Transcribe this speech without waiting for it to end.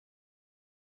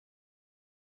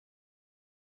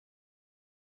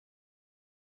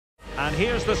And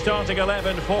here's the starting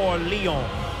 11 for Lyon.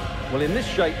 Well, in this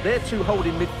shape, their two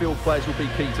holding midfield players will be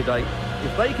key today.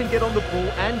 If they can get on the ball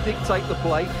and dictate the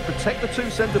play, protect the two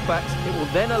centre-backs, it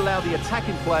will then allow the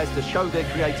attacking players to show their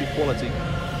creative quality.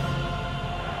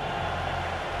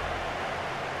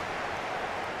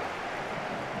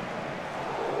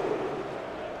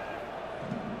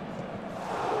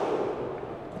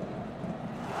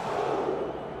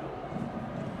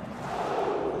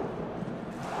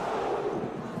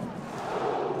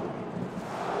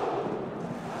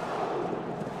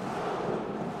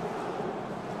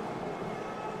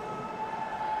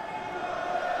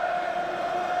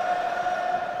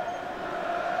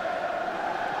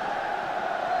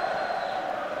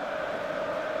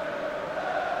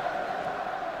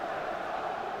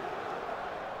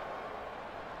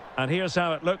 And here's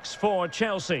how it looks for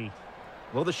Chelsea.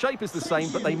 Well, the shape is the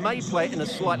same, but they may play it in a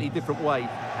slightly different way.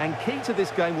 And key to this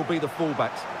game will be the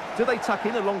fullbacks. Do they tuck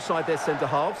in alongside their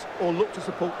centre-halves or look to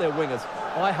support their wingers?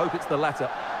 I hope it's the latter.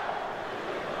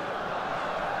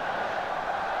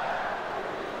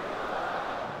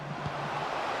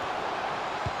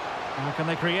 Now can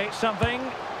they create something?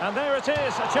 And there it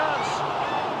is, a chance.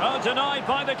 Oh, denied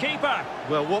by the keeper.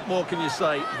 Well, what more can you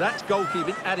say? That's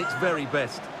goalkeeping at its very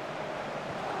best.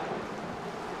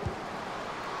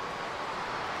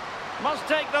 Must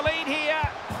take the lead here,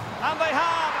 and they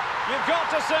have. You've got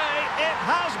to say, it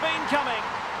has been coming.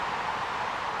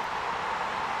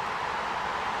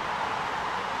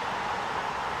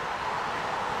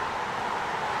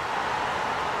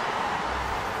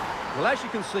 Well, as you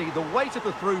can see, the weight of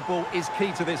the through ball is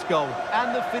key to this goal,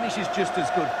 and the finish is just as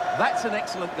good. That's an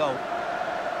excellent goal.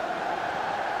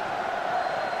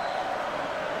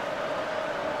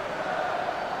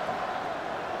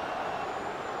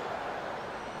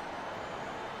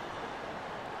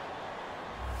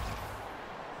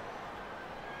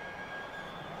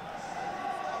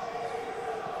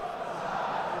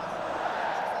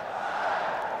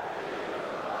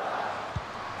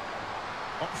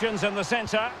 Options in the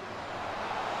centre.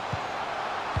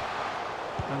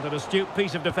 And an astute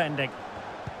piece of defending.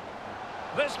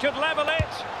 This could level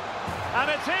it.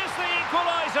 And it is the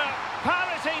equaliser.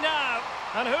 Parity now.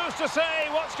 And who's to say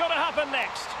what's going to happen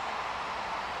next?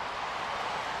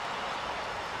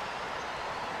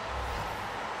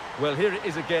 Well, here it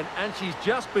is again, and she's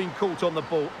just been caught on the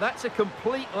ball. That's a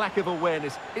complete lack of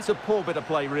awareness. It's a poor bit of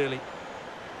play, really.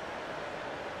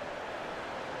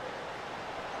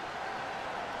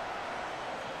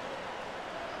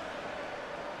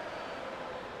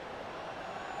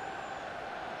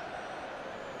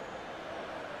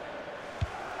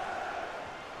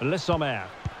 Le Sommer.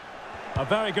 A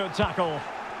very good tackle.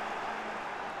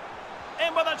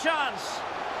 In with a chance.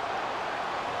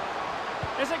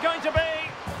 Is it going to be?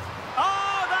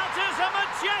 Oh, that is a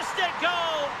majestic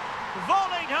goal.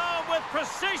 Volleyed home with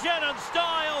precision and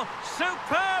style.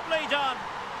 Superbly done.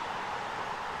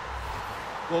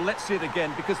 Well, let's see it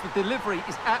again, because the delivery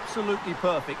is absolutely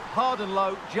perfect. Hard and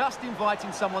low, just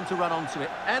inviting someone to run onto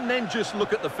it. And then just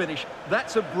look at the finish.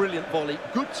 That's a brilliant volley.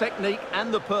 Good technique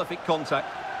and the perfect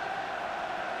contact.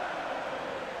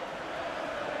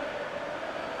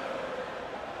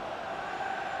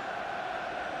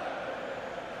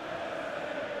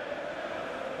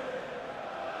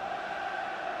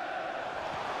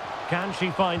 Can she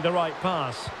find the right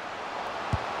pass?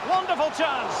 Wonderful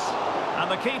chance!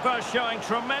 And the keeper showing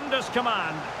tremendous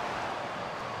command.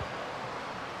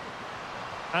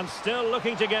 And still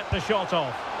looking to get the shot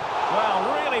off.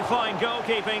 Well, really fine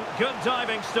goalkeeping, good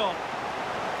diving stop.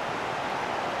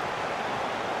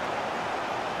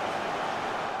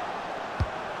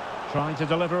 Trying to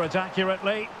deliver it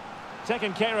accurately.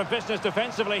 Taking care of business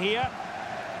defensively here.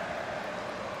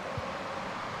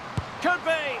 Could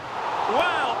be.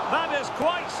 Well, that is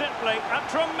quite simply a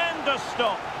tremendous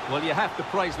stop. Well, you have to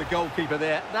praise the goalkeeper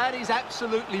there. That is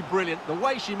absolutely brilliant. The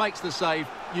way she makes the save,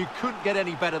 you couldn't get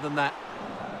any better than that.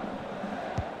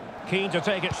 Keen to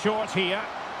take it short here.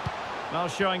 Well,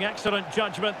 showing excellent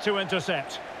judgment to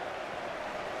intercept.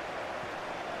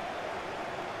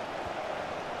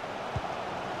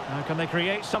 Now can they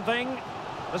create something?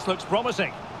 This looks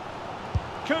promising.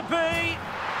 Could be.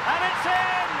 And it's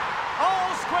in!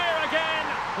 All square again.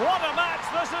 What a match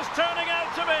this is turning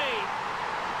out to be.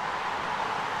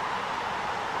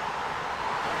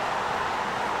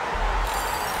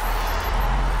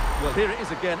 Well, here it is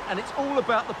again, and it's all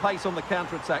about the pace on the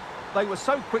counter-attack. They were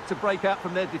so quick to break out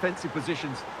from their defensive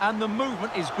positions, and the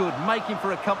movement is good, making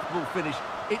for a comfortable finish.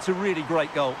 It's a really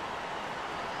great goal.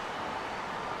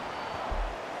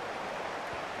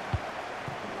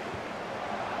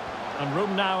 And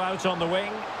room now out on the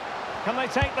wing. Can they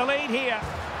take the lead here?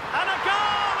 And a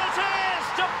goal it is!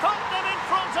 to put them in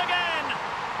front again.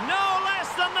 No less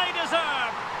than they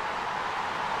deserve.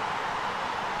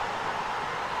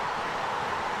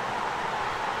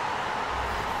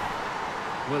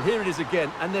 Well, here it is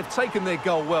again, and they've taken their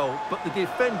goal well, but the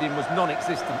defending was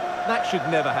non-existent. That should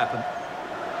never happen.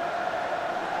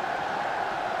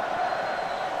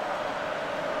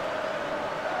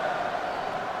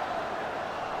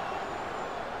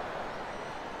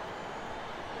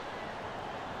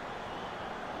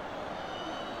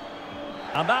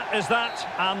 And that is that,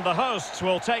 and the hosts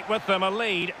will take with them a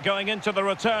lead going into the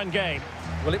return game.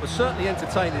 Well, it was certainly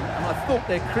entertaining, and I thought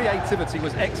their creativity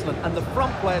was excellent, and the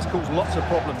front players caused lots of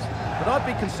problems. But I'd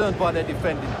be concerned by their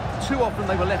defending. Too often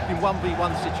they were left in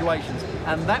 1v1 situations,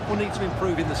 and that will need to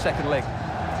improve in the second leg.